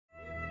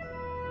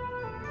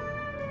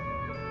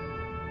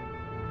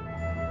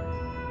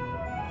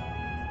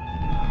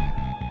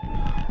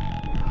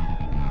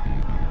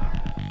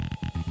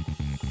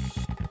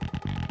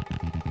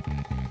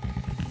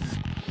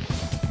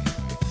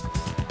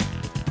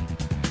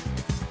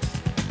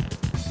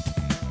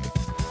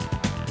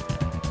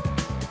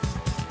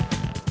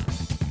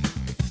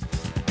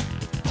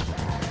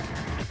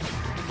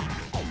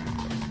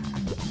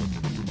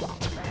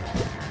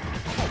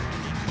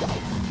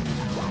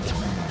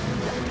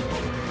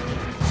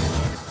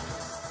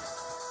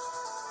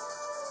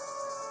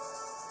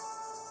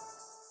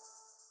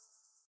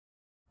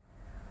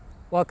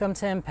Welcome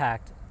to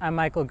Impact. I'm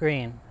Michael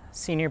Green,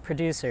 Senior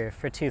Producer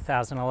for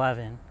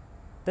 2011.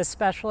 This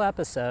special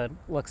episode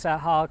looks at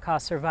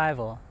Holocaust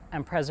survival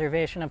and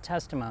preservation of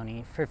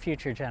testimony for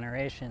future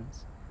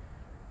generations.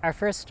 Our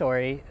first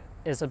story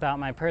is about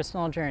my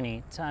personal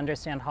journey to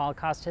understand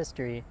Holocaust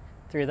history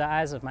through the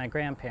eyes of my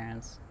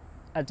grandparents,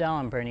 Adele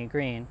and Bernie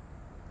Green.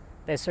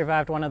 They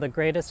survived one of the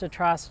greatest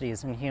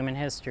atrocities in human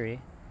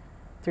history.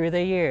 Through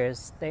the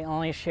years, they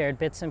only shared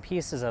bits and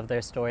pieces of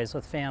their stories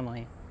with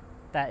family.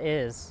 That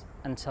is,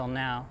 until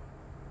now.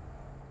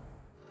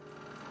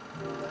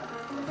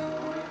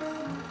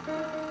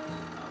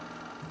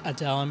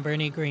 Adele and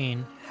Bernie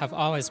Green have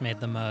always made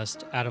the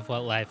most out of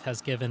what life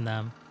has given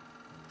them.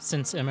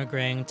 Since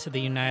immigrating to the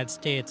United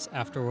States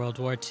after World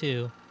War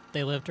II,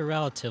 they lived a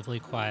relatively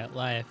quiet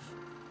life.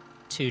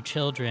 2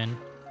 children,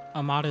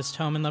 a modest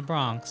home in the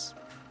Bronx,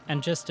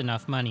 and just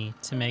enough money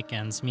to make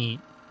ends meet.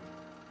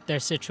 Their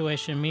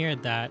situation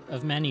mirrored that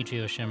of many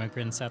Jewish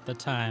immigrants at the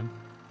time,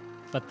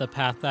 but the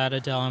path that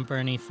Adele and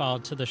Bernie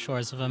followed to the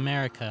shores of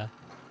America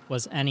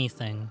was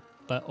anything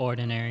but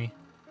ordinary.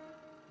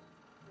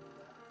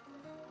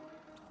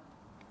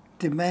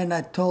 The man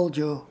I told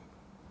you,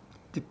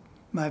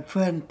 my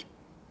friend,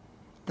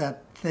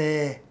 that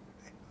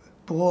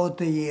brought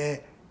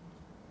the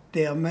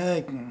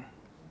American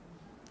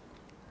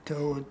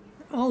to...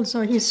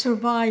 Also, he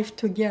survived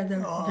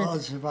together. All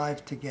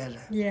survived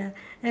together. Yeah,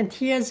 and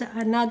here's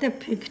another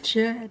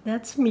picture.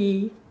 That's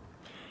me.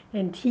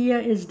 And here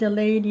is the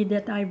lady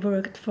that I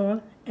worked for,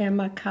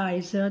 Emma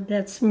Kaiser.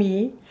 That's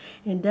me.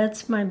 And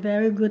that's my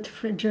very good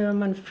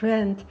German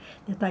friend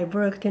that I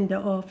worked in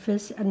the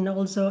office and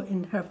also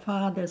in her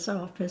father's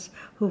office,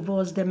 who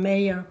was the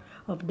mayor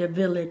of the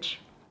village.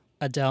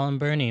 Adele and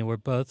Bernie were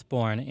both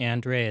born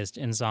and raised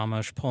in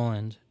Zamość,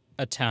 Poland,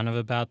 a town of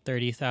about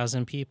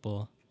 30,000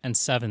 people and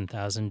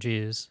 7,000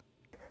 Jews.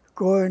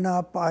 Growing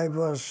up, I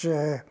was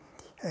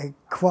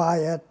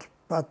quiet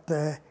but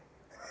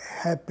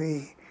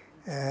happy,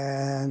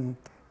 and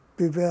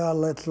we were a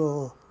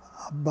little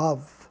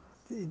above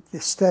the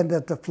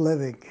standard of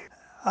living.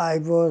 I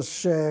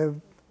was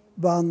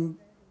one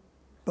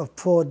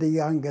before the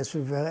youngest.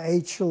 We were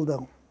 8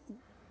 children.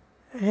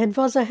 It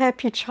was a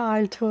happy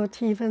childhood,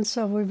 even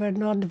so we were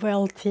not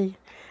wealthy,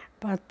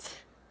 but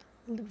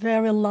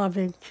very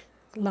loving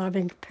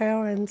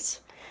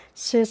parents,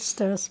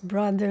 sisters,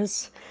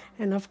 brothers,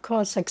 and of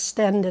course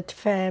extended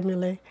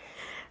family.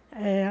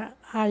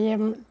 I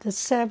am the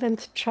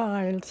 7th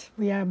child.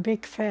 We are a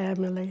big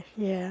family,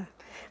 yeah.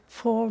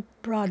 4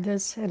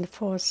 brothers and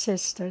 4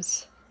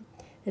 sisters.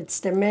 It's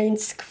the main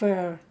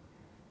square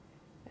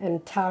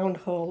and town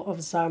hall of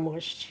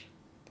Zamość.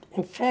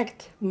 In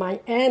fact,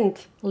 my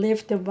aunt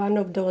lived in one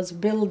of those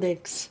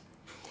buildings.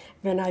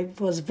 When I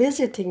was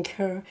visiting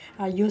her,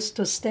 I used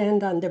to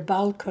stand on the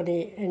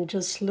balcony and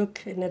just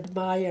look and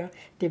admire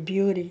the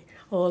beauty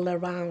all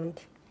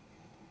around.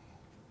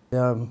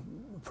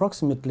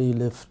 Approximately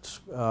lived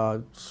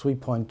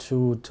 3.2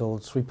 till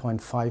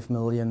 3.5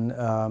 million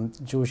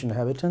Jewish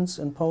inhabitants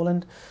in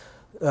Poland.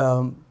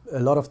 A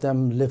lot of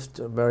them lived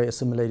very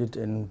assimilated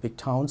in big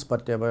towns,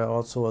 but there were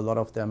also a lot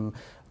of them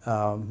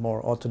more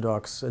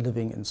Orthodox,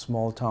 living in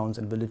small towns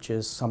and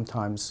villages,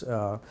 sometimes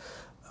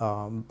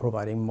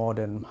providing more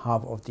than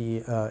half of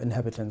the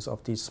inhabitants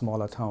of these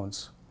smaller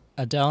towns.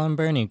 Adele and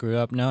Bernie grew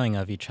up knowing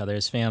of each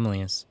other's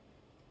families,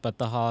 but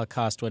the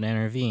Holocaust would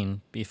intervene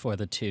before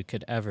the two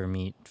could ever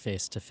meet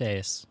face to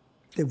face.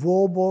 The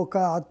war broke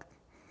out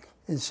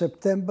in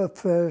September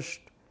 1st,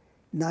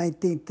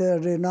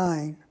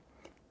 1939,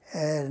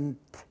 and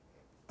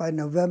by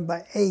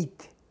November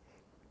 8th,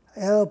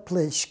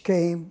 airplanes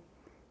came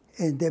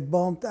and they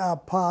bombed our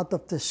part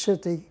of the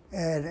city,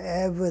 and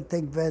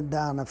everything went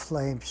down in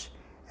flames,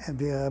 and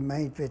we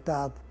remained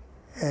without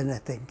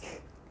anything.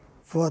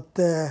 What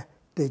the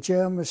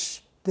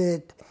Germans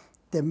did,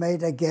 they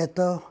made a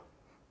ghetto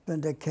when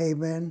they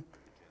came in,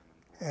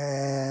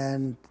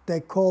 and they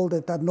called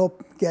it an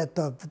open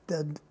ghetto.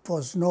 There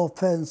was no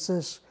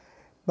fences,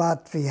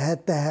 but we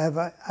had to have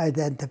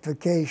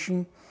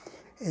identification,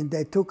 and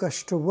they took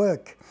us to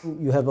work.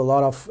 You have a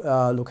lot of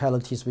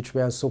localities which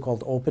were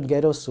so-called open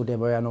ghettos, so there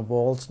were no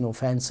walls, no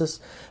fences,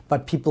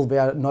 but people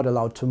were not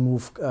allowed to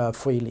move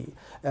freely.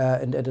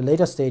 And at a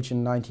later stage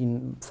in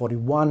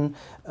 1941,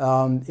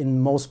 in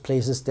most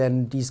places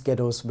then these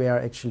ghettos were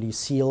actually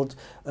sealed.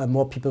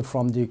 More people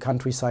from the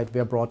countryside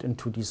were brought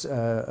into these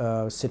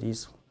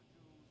cities.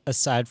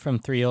 Aside from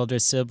 3 older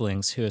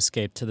siblings who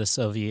escaped to the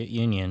Soviet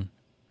Union,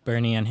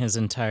 Bernie and his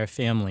entire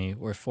family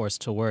were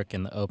forced to work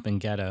in the open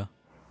ghetto.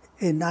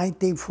 In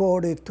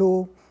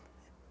 1942,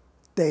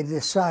 they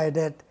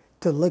decided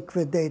to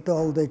liquidate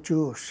all the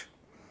Jews.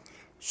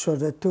 So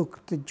they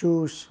took the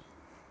Jews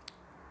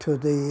to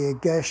the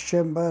gas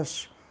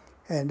chambers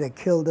and they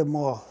killed them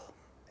all.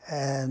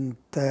 And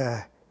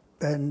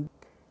when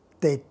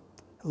they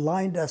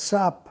lined us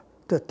up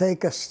to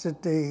take us to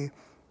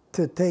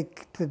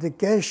the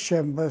gas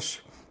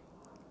chambers,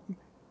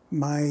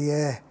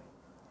 my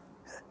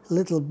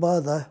little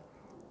brother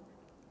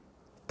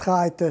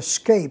tried to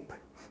escape.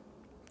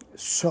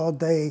 So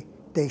they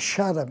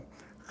shot him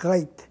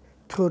right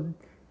through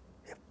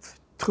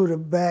the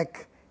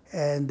back,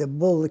 and the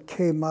bullet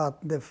came out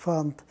in the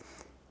front,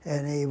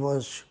 and he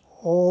was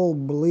all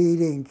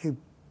bleeding.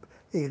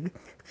 He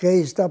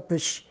raised up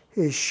his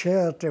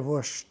shirt. There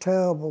was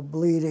terrible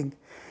bleeding,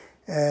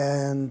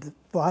 and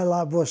while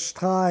I was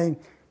trying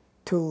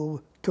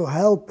to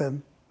help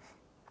him,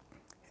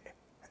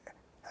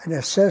 an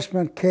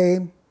assessment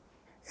came,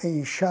 and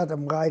he shot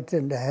him right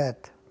in the head.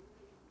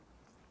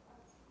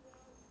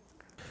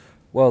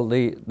 Well,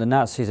 the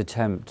Nazis'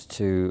 attempt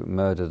to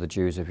murder the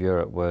Jews of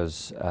Europe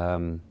was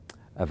a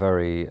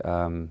very.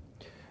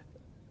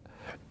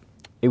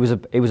 It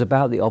was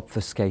about the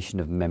obfuscation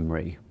of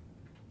memory.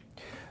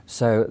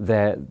 So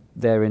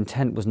their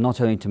intent was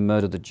not only to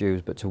murder the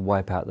Jews, but to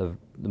wipe out the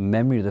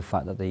memory of the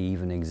fact that they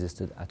even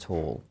existed at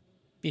all.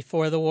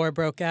 Before the war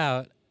broke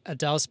out,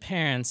 Adele's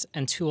parents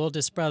and two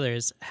oldest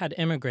brothers had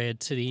immigrated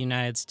to the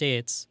United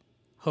States,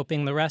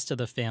 hoping the rest of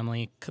the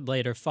family could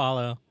later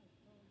follow.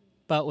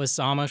 But with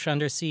Zamość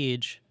under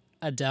siege,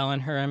 Adele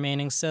and her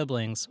remaining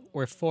siblings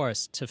were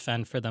forced to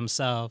fend for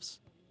themselves.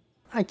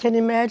 I can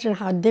imagine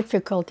how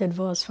difficult it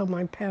was for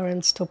my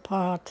parents to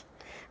part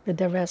with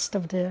the rest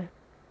of the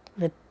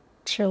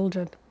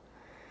children.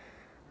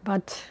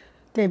 But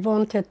they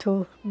wanted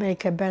to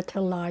make a better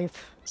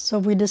life. So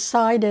we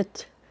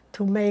decided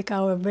to make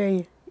our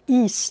way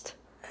east.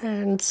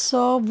 And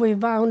so we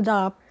wound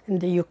up in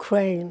the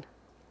Ukraine.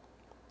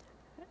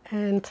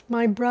 And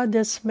my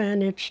brothers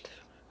managed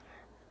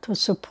to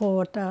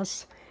support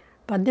us.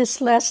 But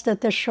this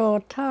lasted a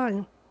short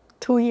time.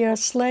 2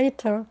 years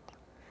later,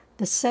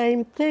 the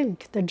same thing.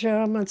 The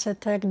Germans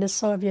attacked the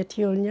Soviet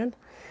Union,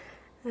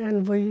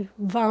 and we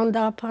wound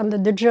up under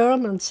the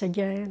Germans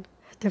again.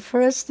 The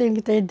first thing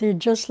they did,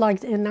 just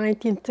like in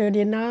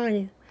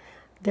 1939,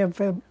 they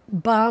were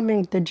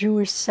bombing the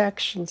Jewish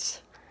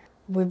sections.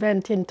 We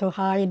went into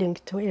hiding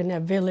in a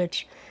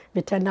village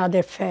with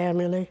another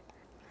family.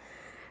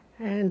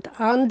 And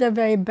on the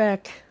way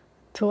back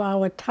to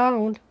our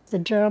town, the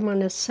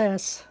German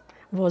SS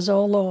was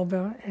all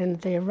over,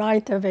 and they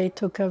right away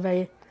took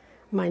away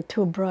my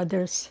two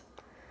brothers,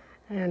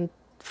 and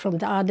from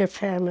the other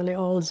family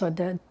also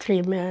the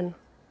 3 men.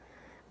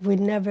 We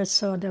never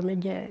saw them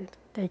again.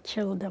 They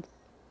killed them.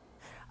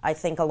 I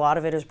think a lot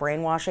of it is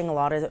brainwashing. A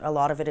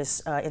lot of it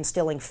is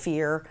instilling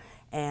fear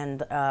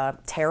and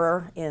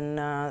terror in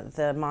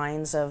the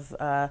minds of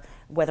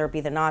whether it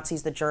be the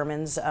Nazis, the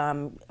Germans,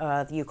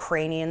 the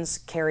Ukrainians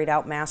carried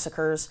out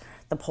massacres,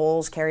 the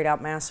Poles carried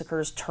out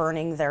massacres,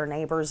 turning their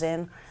neighbors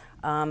in.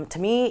 To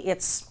me,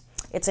 it's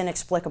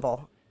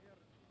inexplicable.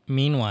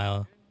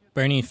 Meanwhile,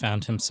 Bernie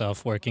found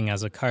himself working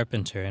as a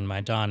carpenter in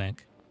Majdanek,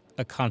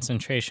 a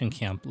concentration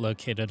camp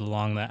located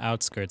along the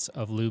outskirts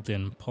of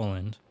Lublin,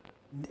 Poland.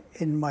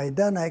 In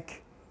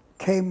Majdanek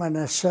came an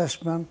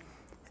assessment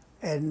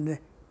and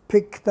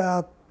picked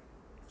out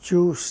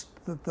Jews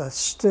that are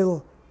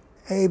still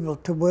able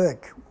to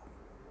work.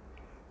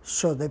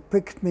 So they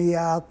picked me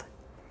out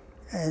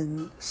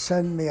and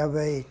sent me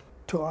away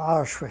to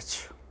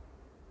Auschwitz.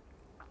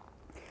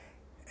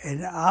 In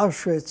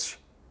Auschwitz,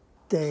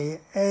 they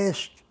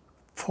asked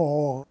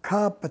for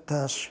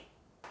carpenters,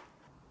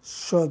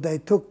 so they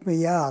took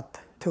me out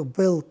to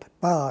build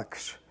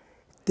barracks.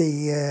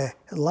 The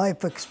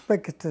life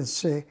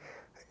expectancy,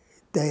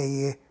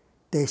 they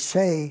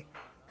say,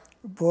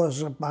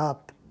 was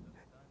about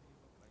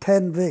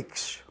 10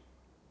 weeks.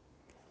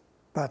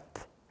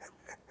 But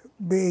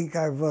being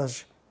I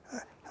was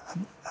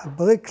a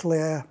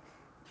bricklayer,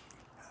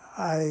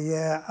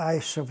 I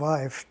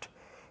survived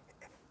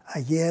a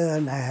year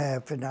and a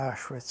half in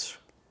Auschwitz.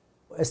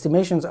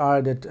 Estimations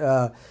are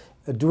that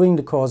during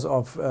the course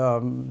of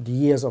the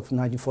years of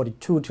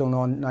 1942 till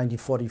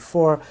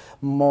 1944,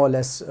 more or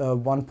less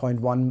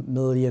 1.1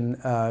 million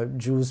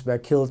Jews were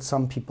killed.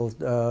 Some people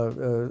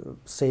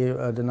say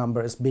the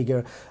number is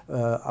bigger,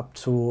 up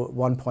to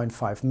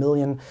 1.5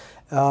 million.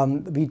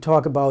 We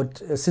talk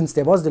about, since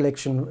there was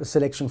the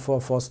selection for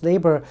forced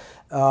labor,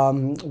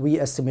 we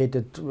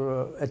estimated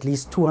at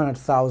least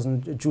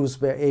 200,000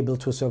 Jews were able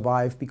to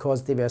survive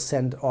because they were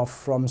sent off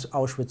from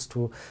Auschwitz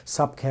to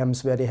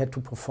subcamps where they had to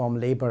perform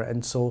labor,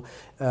 and so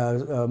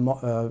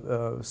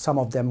some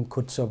of them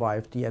could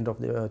survive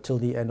till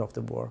the end of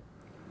the war.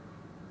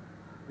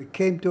 We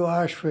came to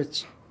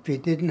Auschwitz. We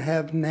didn't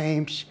have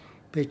names.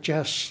 We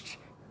just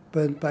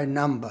went by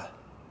number,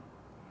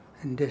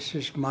 and this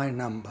is my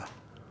number.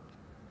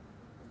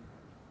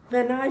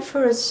 When I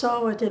first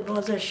saw it, it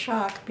was a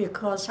shock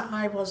because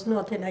I was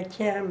not in a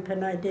camp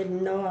and I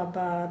didn't know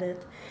about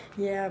it.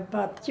 Yeah,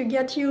 but you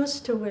get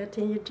used to it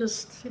and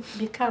it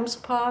becomes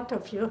part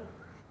of you.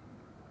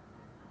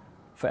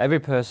 For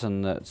every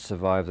person that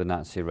survived the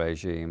Nazi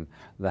regime,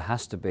 there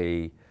has to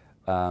be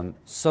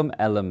some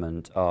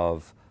element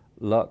of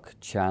luck,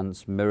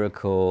 chance,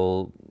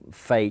 miracle,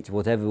 fate,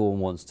 whatever one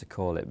wants to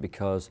call it,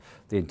 because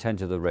the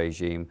intent of the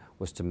regime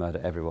was to murder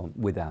everyone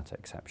without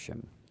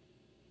exception.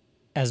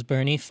 As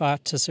Bernie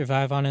fought to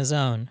survive on his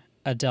own,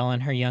 Adele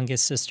and her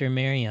youngest sister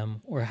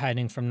Miriam were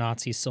hiding from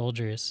Nazi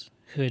soldiers,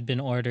 who had been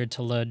ordered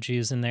to load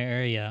Jews in their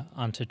area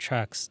onto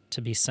trucks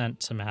to be sent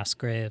to mass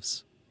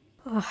graves.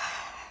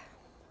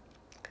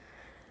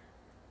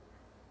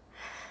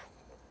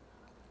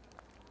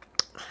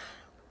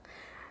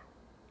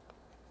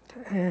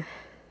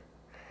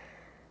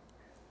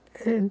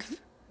 And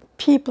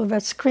people were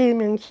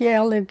screaming,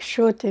 yelling,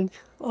 shooting,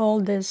 all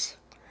this.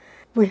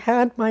 We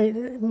had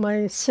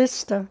my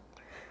sister.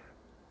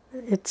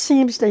 It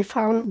seems they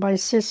found my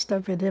sister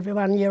with a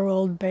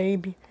 1-year-old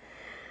baby.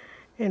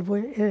 And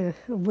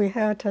we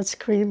heard her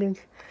screaming,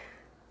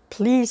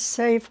 "Please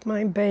save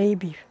my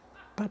baby."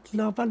 But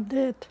no one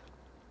did.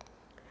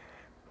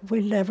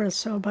 We never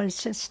saw my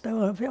sister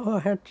or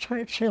her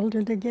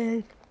children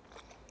again.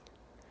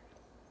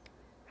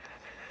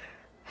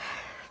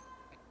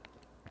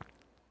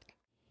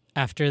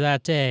 After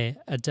that day,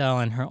 Adele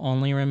and her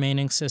only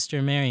remaining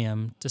sister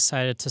Miriam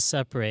decided to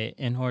separate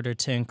in order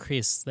to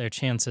increase their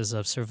chances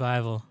of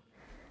survival.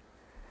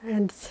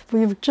 And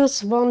we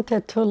just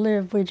wanted to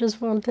live. We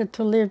just wanted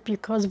to live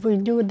because we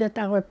knew that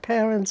our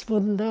parents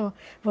wouldn't know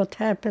what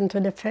happened to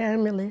the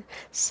family.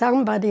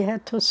 Somebody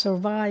had to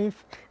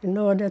survive in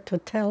order to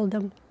tell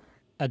them.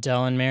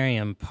 Adele and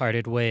Miriam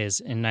parted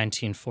ways in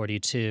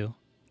 1942.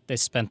 They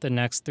spent the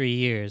next 3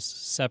 years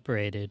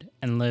separated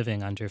and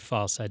living under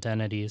false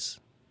identities.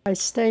 I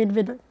stayed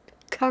with a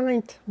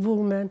kind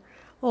woman,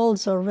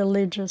 also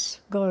religious,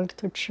 going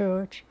to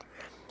church.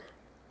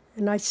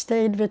 And I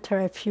stayed with her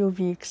a few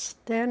weeks.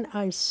 Then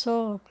I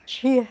saw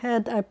she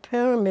had a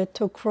permit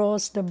to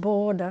cross the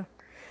border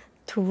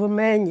to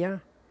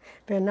Romania.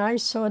 When I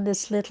saw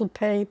this little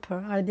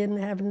paper, I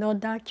didn't have no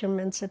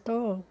documents at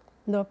all,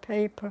 no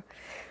paper.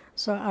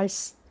 So I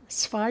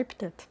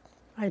swiped it.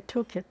 I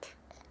took it.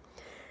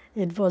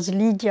 It was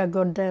Lydia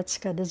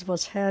Gordetska. This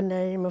was her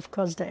name. Of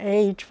course, the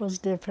age was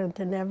different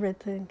and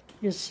everything,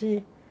 you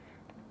see.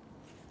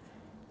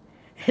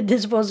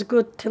 This was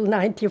good till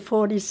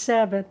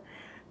 1947.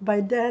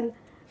 By then,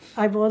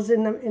 I was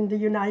in the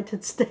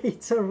United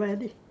States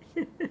already.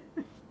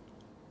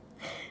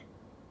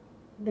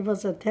 There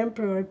was a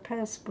temporary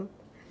passport.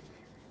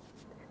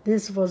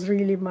 This was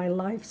really my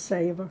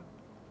lifesaver.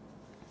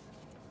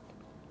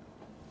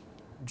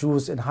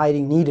 Jews in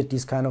hiding needed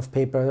this kind of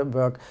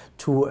paperwork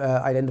to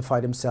identify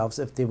themselves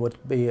if they would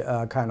be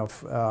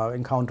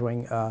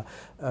encountering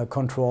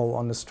control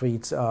on the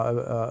streets,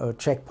 a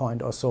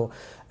checkpoint or so.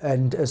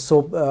 And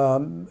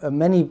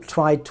many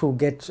tried to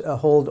get a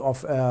hold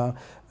of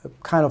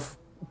kind of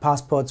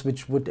passports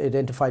which would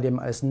identify them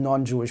as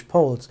non-Jewish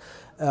Poles.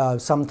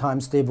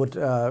 Sometimes they would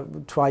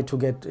try to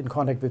get in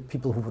contact with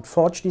people who would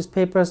forge these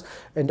papers,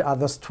 and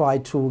others try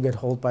to get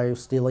hold by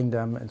stealing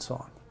them and so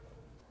on.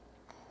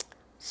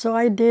 So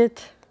I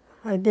did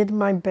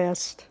my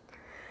best.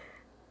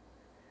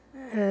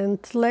 And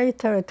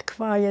later it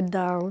quieted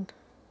down.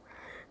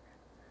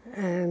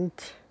 And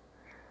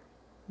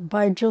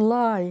by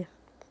July,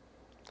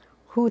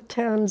 who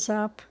turns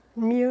up?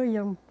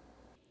 Miriam.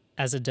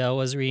 As Adele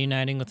was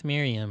reuniting with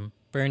Miriam,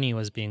 Bernie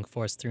was being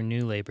forced through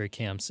new labor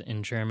camps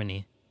in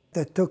Germany.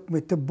 They took me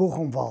to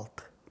Buchenwald.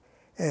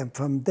 And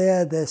from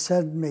there they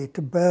sent me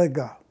to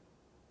Berger.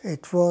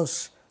 It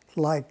was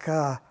like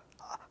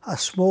a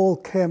small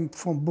camp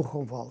from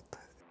Buchenwald.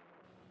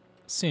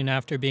 Soon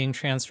after being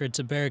transferred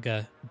to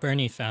Berga,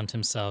 Bernie found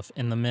himself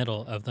in the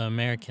middle of the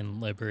American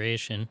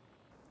liberation.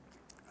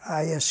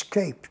 I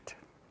escaped,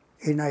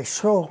 and I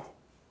saw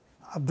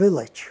a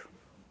village.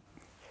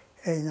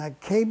 And I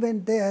came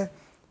in there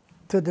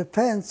to the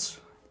fence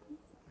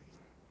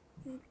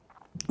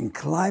and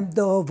climbed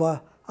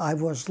over. I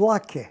was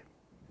lucky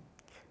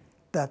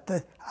that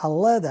a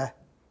ladder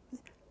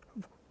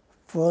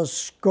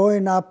was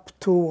going up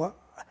to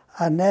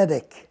an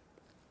attic,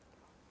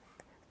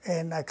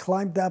 and I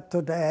climbed up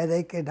to the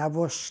attic, and I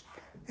was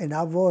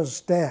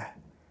there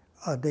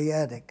at the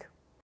attic.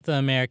 The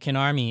American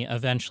army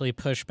eventually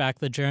pushed back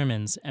the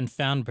Germans and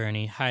found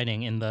Bernie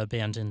hiding in the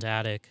abandoned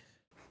attic.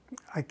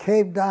 I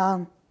came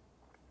down,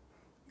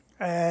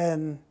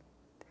 and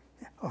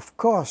of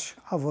course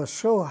I was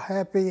so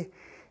happy,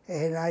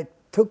 and I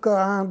took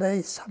around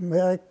this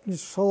American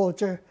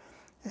soldier,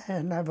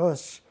 and I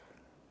was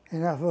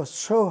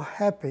so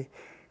happy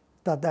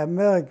that the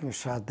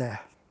Americans are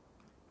there.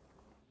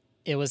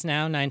 It was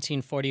now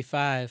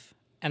 1945,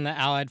 and the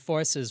Allied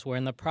forces were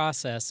in the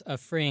process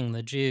of freeing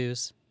the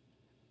Jews.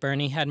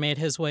 Bernie had made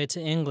his way to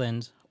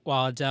England,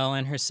 while Adele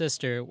and her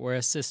sister were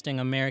assisting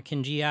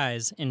American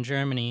GIs in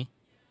Germany,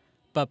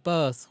 but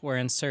both were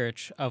in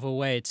search of a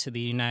way to the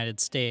United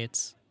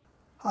States.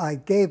 I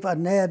gave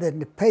an ad in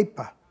the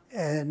paper,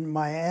 and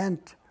my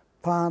aunt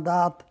found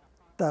out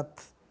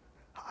that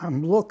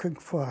I'm looking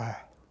for her.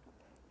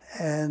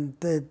 And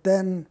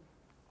then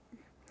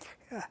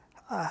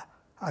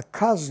a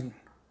cousin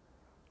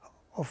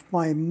of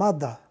my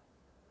mother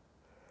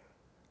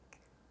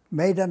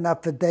made an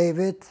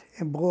affidavit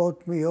and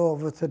brought me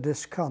over to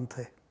this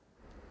country.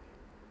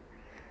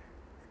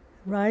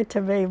 Right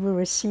away we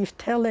received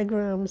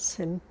telegrams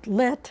and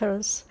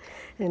letters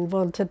and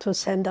wanted to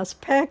send us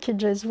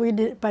packages.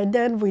 By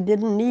then we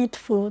didn't need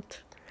food.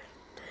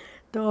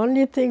 The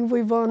only thing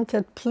we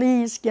wanted,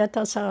 please get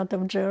us out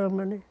of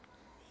Germany.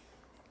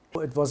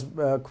 It was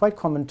quite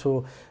common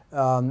to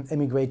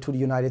emigrate to the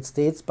United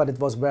States, but it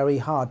was very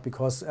hard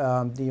because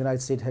the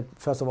United States had,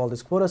 first of all,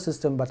 this quota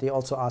system, but they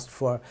also asked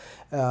for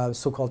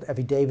so-called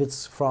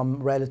affidavits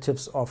from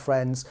relatives or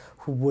friends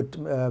who would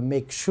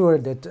make sure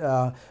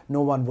that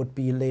no one would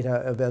be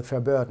later a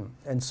welfare burden.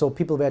 And so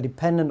people were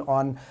dependent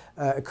on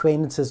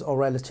acquaintances or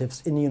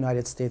relatives in the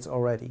United States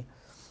already.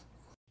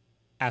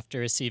 After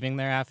receiving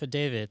their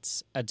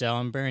affidavits, Adele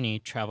and Bernie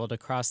traveled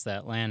across the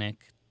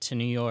Atlantic to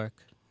New York.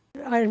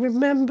 I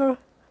remember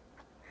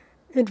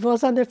it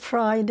was on a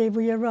Friday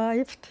we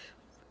arrived,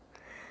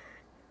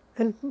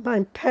 and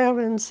my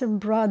parents and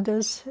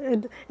brothers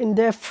and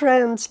their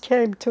friends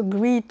came to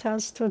greet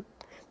us, to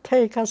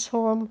take us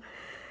home.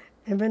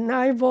 And when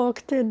I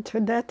walked into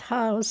that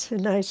house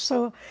and I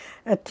saw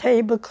a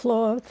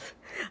tablecloth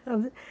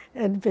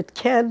and with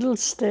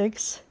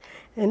candlesticks,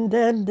 and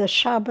then the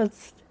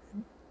Shabbat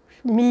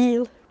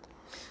meal,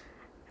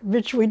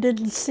 which we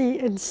didn't see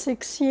in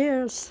 6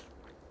 years.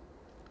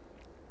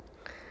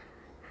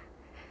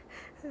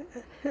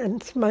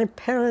 And my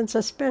parents,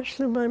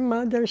 especially my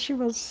mother, she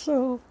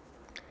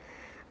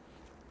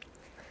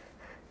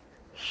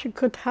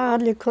could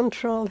hardly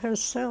control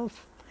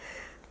herself.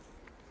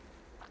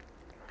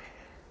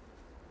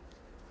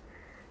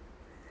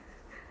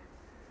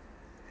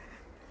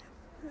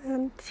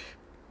 And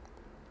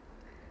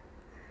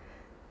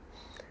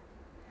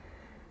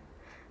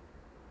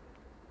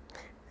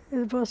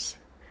it was,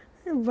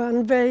 in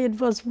one way, it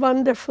was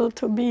wonderful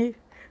to be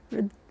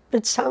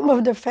with some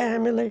of the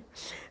family,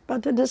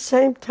 but at the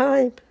same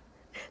time,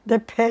 the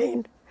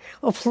pain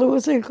of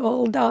losing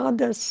all the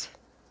others,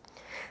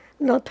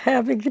 not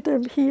having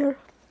them here,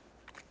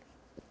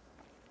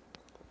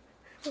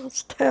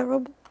 was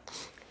terrible.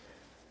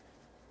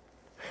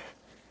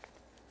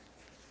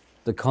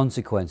 The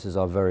consequences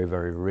are very,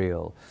 very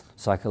real.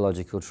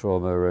 Psychological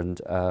trauma and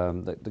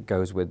that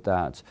goes with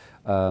that,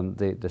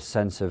 the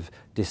sense of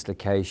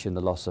dislocation,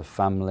 the loss of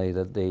family,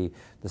 the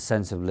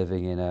sense of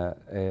living in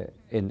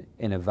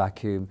a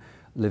vacuum,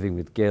 living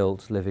with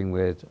guilt, living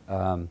with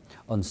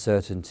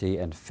uncertainty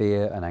and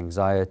fear and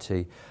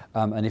anxiety.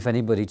 And if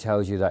anybody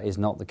tells you that is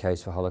not the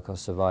case for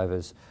Holocaust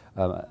survivors,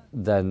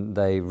 then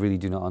they really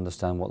do not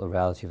understand what the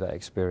reality of that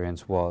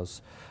experience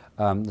was.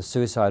 The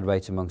suicide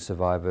rate among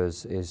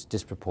survivors is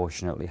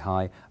disproportionately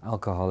high.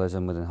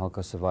 Alcoholism within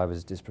Holocaust survivors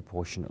is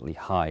disproportionately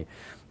high.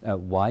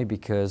 Why?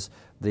 Because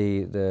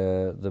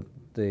the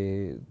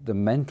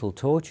mental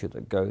torture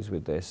that goes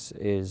with this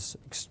is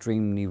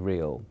extremely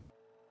real.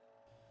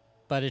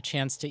 But a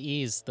chance to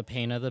ease the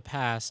pain of the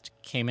past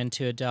came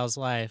into Adele's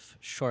life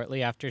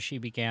shortly after she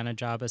began a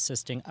job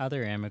assisting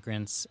other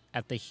immigrants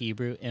at the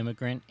Hebrew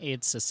Immigrant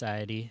Aid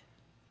Society.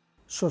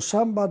 So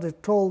somebody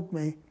told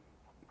me,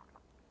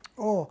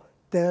 oh,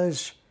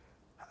 there's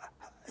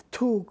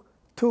two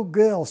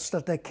girls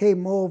that they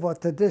came over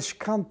to this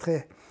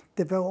country.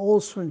 They were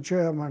also in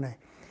Germany,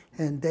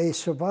 and they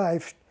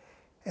survived,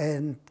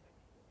 and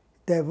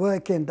they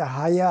work in the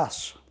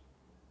Hayas.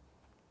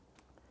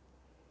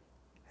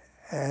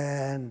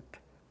 And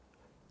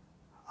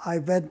I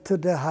went to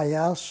the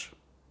Hayas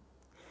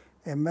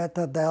and met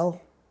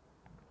Adele,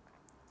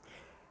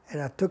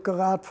 and I took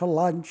her out for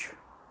lunch,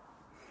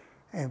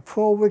 and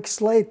 4 weeks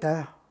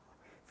later,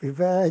 we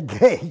were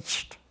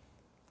engaged.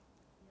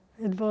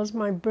 It was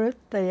my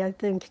birthday, I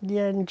think,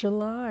 in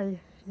July.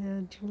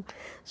 Yeah,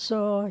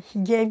 so he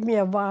gave me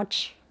a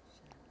watch.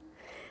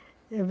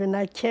 And when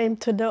I came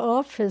to the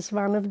office,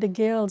 one of the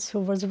girls who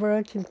was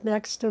working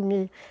next to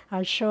me,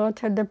 I showed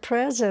her the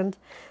present.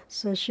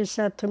 So she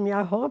said to me,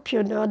 I hope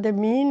you know the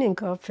meaning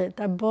of it.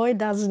 A boy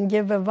doesn't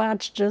give a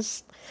watch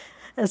just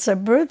as a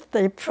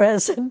birthday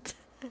present.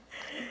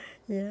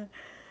 Yeah.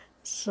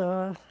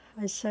 So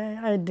I say,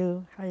 I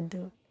do.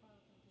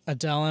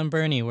 Adele and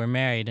Bernie were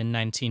married in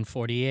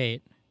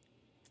 1948.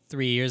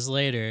 3 years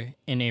later,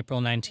 in April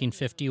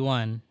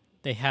 1951,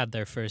 they had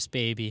their first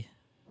baby.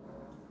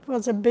 It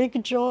was a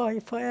big joy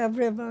for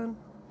everyone.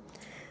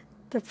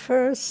 The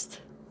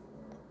first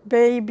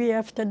baby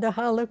after the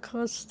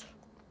Holocaust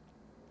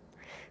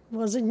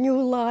was a new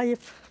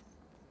life.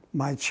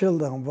 My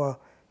children were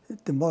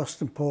the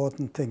most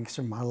important things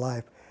in my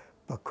life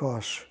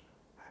because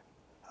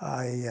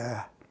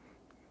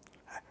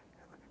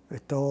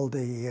with all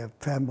the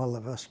family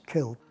was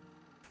killed.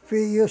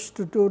 We used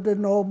to do the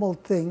normal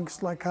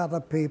things like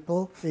other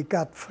people. We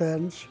got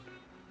friends,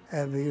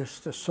 and we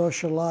used to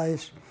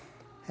socialize,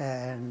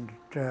 and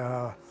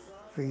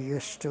we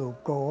used to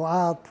go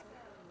out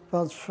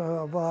once for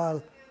a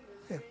while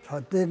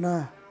for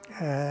dinner,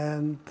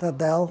 and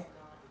Adele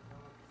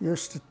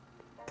used to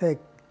take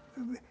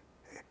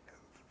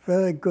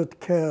very good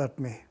care of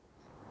me.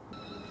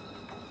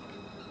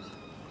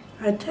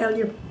 I tell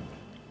you,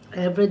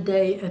 every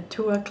day at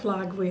 2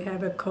 o'clock we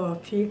have a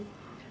coffee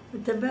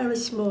with a very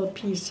small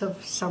piece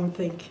of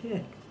something.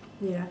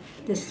 Yeah,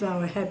 this is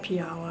our happy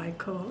hour, I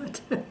call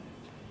it.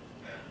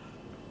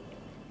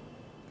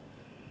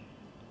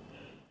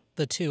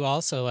 The two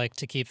also like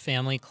to keep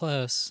family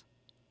close.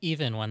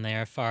 even when they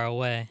are far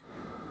away.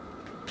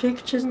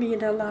 Pictures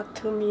mean a lot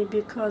to me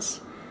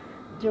because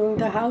during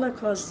the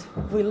Holocaust,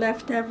 we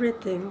left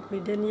everything. We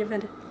didn't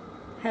even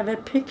have a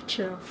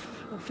picture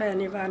of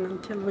anyone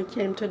until we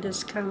came to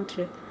this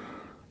country.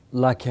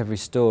 Like every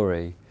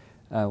story,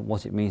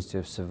 what it means to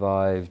have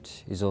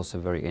survived is also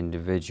very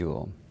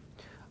individual.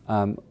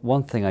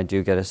 One thing I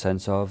do get a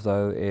sense of,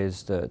 though,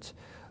 is that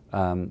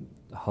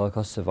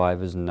Holocaust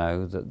survivors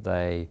know that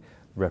they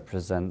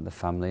represent the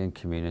family and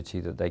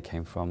community that they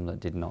came from that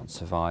did not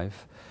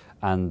survive,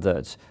 and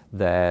that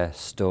their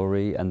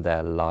story and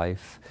their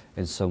life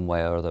in some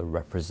way or other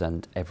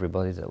represent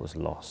everybody that was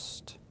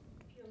lost.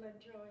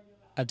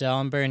 Adele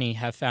and Bernie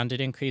have found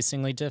it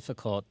increasingly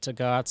difficult to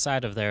go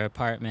outside of their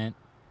apartment.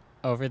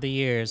 Over the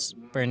years,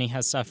 Bernie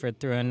has suffered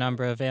through a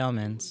number of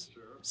ailments,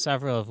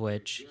 several of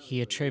which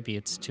he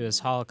attributes to his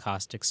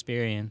Holocaust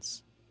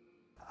experience.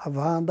 I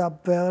wound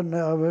up very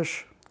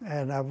nervous,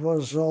 and I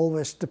was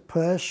always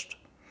depressed,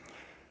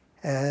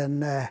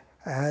 and I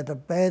had a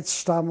bad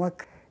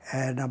stomach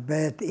and a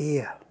bad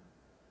ear.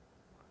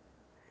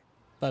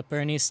 But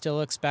Bernie still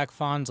looks back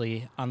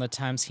fondly on the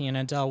times he and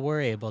Adele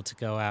were able to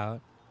go out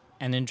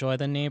and enjoy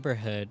the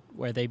neighborhood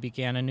where they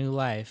began a new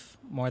life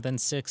more than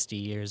 60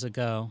 years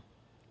ago.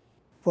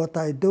 What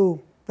I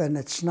do when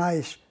it's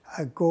nice,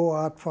 I go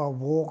out for a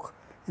walk,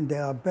 and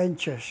there are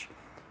benches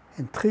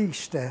and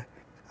trees there.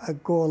 I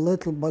go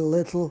little by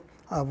little,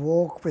 I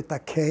walk with a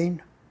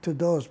cane to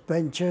those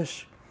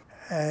benches,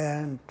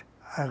 and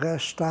I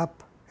rest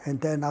up, and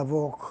then I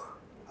walk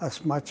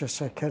as much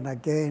as I can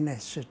again,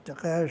 and sit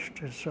rest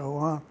and so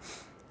on,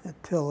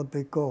 until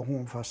we go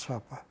home for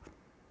supper.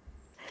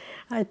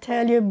 I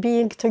tell you,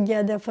 being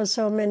together for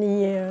so many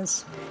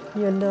years,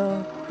 you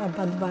know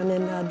about one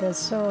another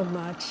so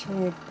much.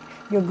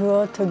 You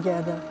grow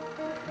together.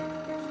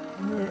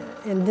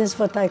 And this is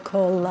what I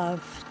call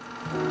love.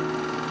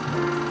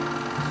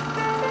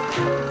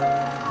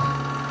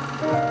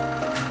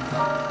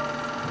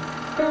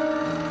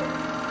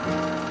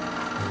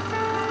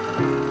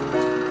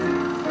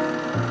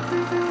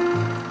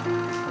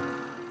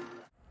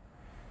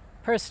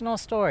 Personal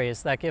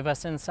stories that give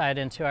us insight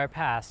into our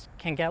past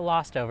can get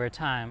lost over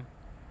time.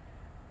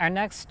 Our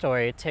next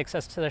story takes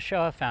us to the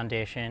Shoah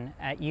Foundation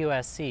at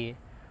USC,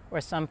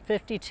 where some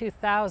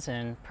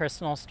 52,000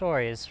 personal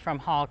stories from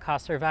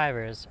Holocaust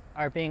survivors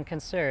are being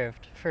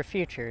conserved for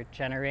future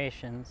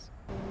generations.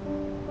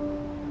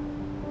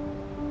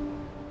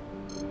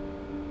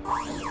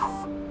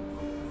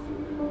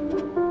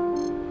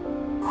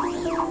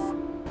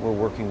 We're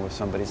working with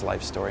somebody's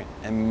life story,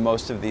 and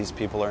most of these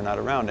people are not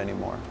around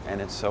anymore. And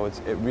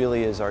it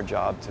really is our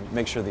job to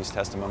make sure these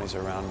testimonies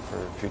are around for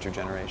future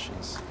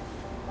generations.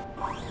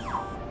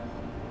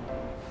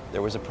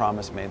 There was a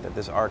promise made that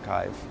this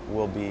archive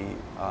will be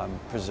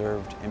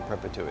preserved in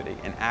perpetuity,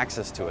 and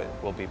access to it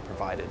will be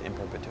provided in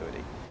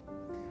perpetuity.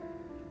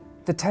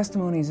 The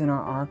testimonies in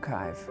our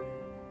archive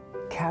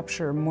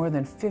capture more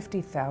than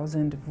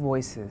 50,000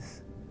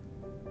 voices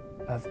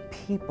of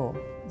people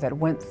that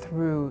went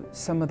through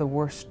some of the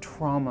worst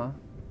trauma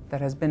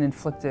that has been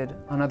inflicted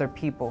on other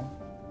people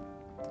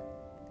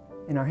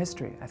in our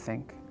history, I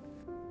think.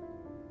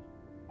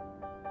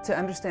 To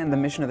understand the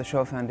mission of the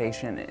Shoah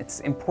Foundation,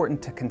 it's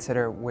important to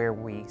consider where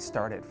we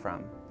started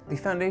from. The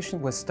foundation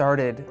was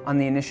started on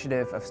the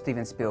initiative of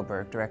Steven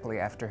Spielberg directly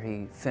after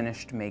he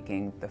finished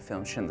making the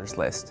film Schindler's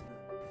List.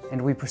 And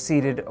we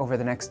proceeded over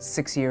the next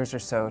 6 years or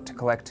so to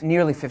collect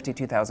nearly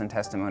 52,000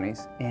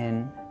 testimonies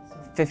in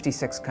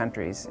 56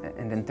 countries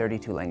and in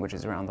 32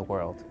 languages around the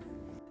world.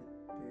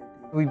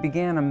 We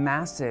began a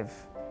massive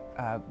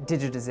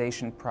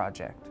digitization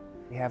project.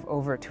 We have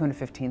over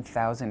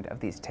 215,000 of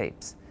these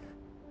tapes.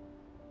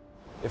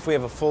 If we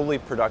have a fully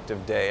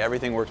productive day,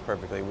 everything works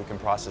perfectly, we can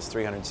process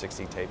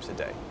 360 tapes a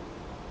day.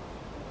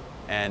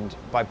 And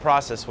by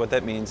process, what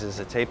that means is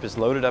a tape is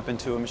loaded up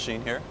into a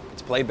machine here,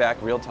 it's played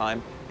back real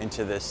time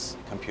into this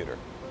computer.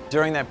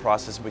 During that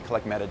process, we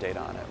collect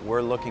metadata on it.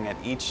 We're looking at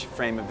each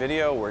frame of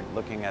video, we're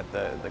looking at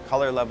the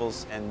color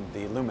levels and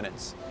the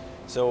luminance.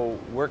 So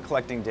we're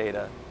collecting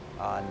data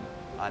on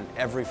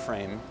every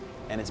frame,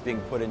 and it's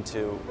being put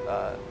into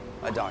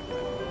a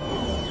document.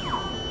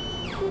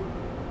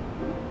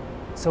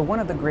 So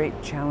one of the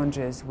great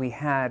challenges we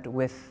had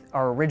with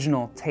our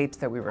original tapes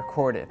that we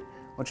recorded,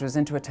 which was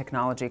into a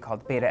technology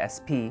called Beta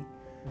SP,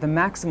 the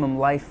maximum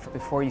life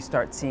before you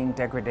start seeing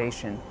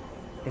degradation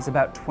is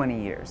about 20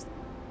 years.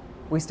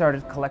 We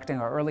started collecting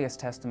our earliest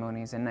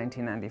testimonies in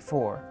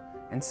 1994,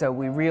 and so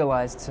we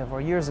realized several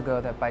years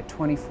ago that by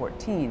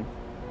 2014,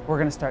 we're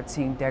going to start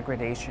seeing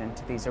degradation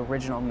to these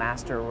original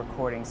master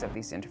recordings of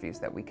these interviews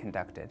that we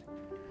conducted.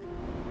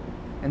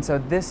 And so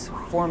this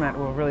format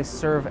will really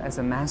serve as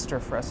a master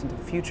for us into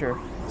the future,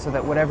 so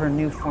that whatever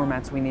new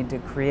formats we need to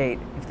create,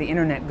 if the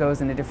internet goes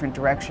in a different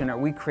direction or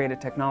we create a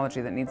technology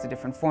that needs a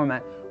different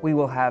format, we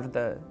will have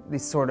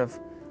this sort of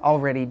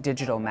already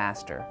digital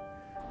master.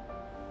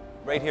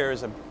 Right here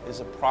is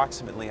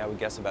approximately, I would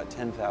guess, about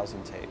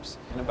 10,000 tapes.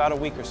 In about a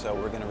week or so,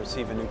 we're going to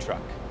receive a new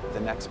truck, the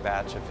next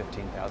batch of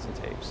 15,000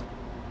 tapes.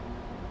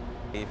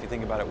 If you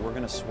think about it, we're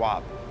going to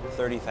swap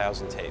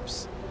 30,000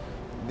 tapes.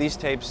 These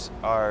tapes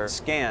are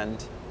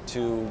scanned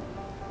to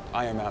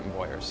Iron Mountain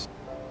boyers.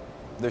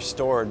 They're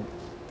stored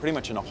pretty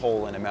much in a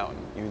hole in a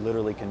mountain. You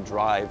literally can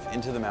drive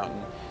into the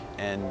mountain,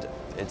 and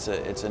it's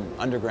an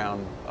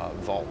underground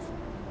vault.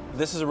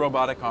 This is a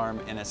robotic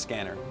arm and a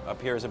scanner.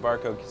 Up here is a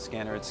barcode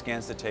scanner. It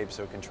scans the tape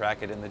so it can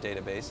track it in the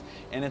database.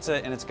 And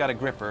it's got a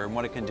gripper, and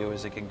what it can do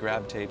is it can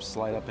grab tapes,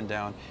 slide up and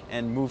down,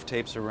 and move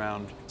tapes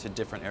around to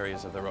different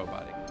areas of the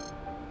robot.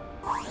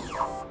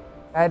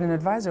 I had an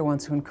advisor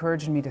once who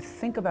encouraged me to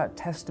think about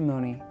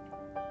testimony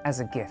as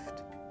a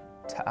gift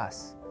to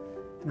us.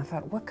 And I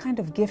thought, what kind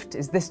of gift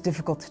is this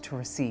difficult to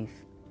receive?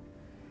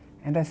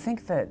 And I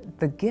think that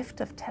the gift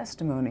of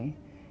testimony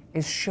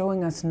is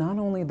showing us not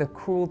only the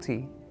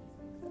cruelty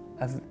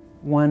of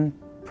one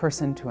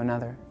person to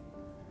another,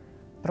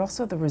 but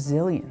also the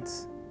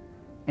resilience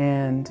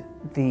and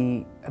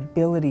the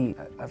ability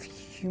of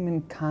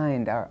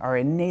humankind, our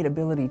innate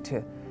ability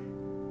to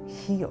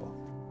heal.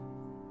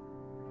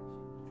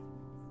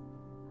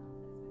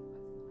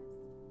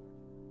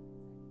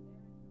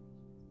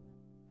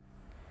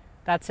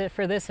 That's it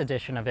for this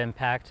edition of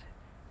Impact.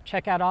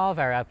 Check out all of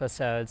our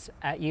episodes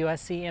at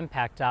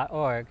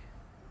uscimpact.org.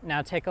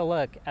 Now take a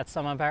look at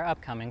some of our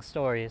upcoming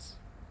stories.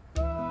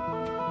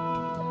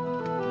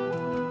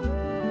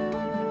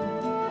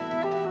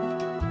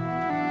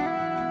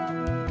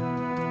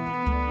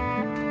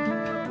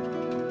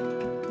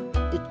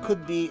 It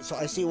could be, so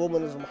I see a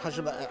woman as a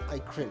muhajjaba, I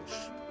cringe.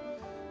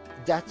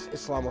 That's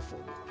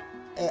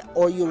Islamophobia.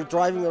 Or you're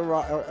driving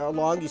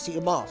along, you see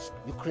a mosque,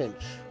 you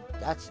cringe.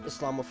 That's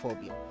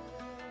Islamophobia.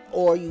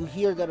 Or you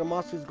hear that a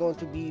mosque is going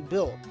to be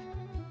built.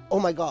 Oh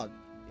my God,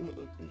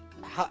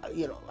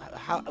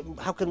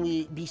 how can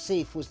we be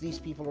safe with these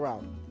people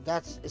around?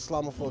 That's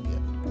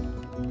Islamophobia.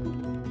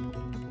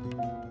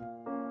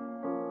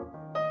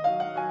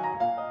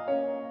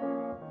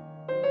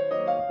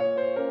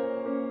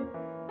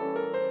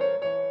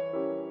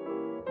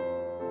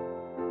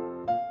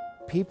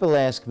 People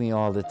ask me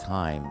all the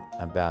time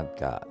about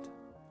God.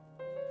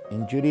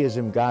 In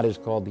Judaism, God is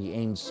called the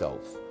Ein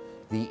Sof,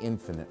 the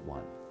infinite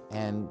one.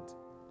 And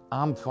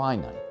I'm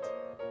finite.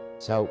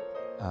 So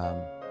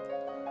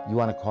you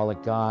want to call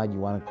it God, you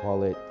want to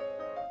call it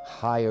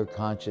higher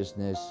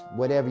consciousness,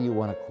 whatever you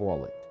want to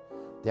call it.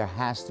 There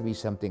has to be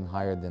something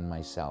higher than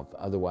myself.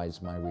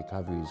 Otherwise, my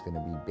recovery is going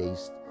to be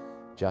based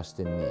just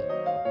in me.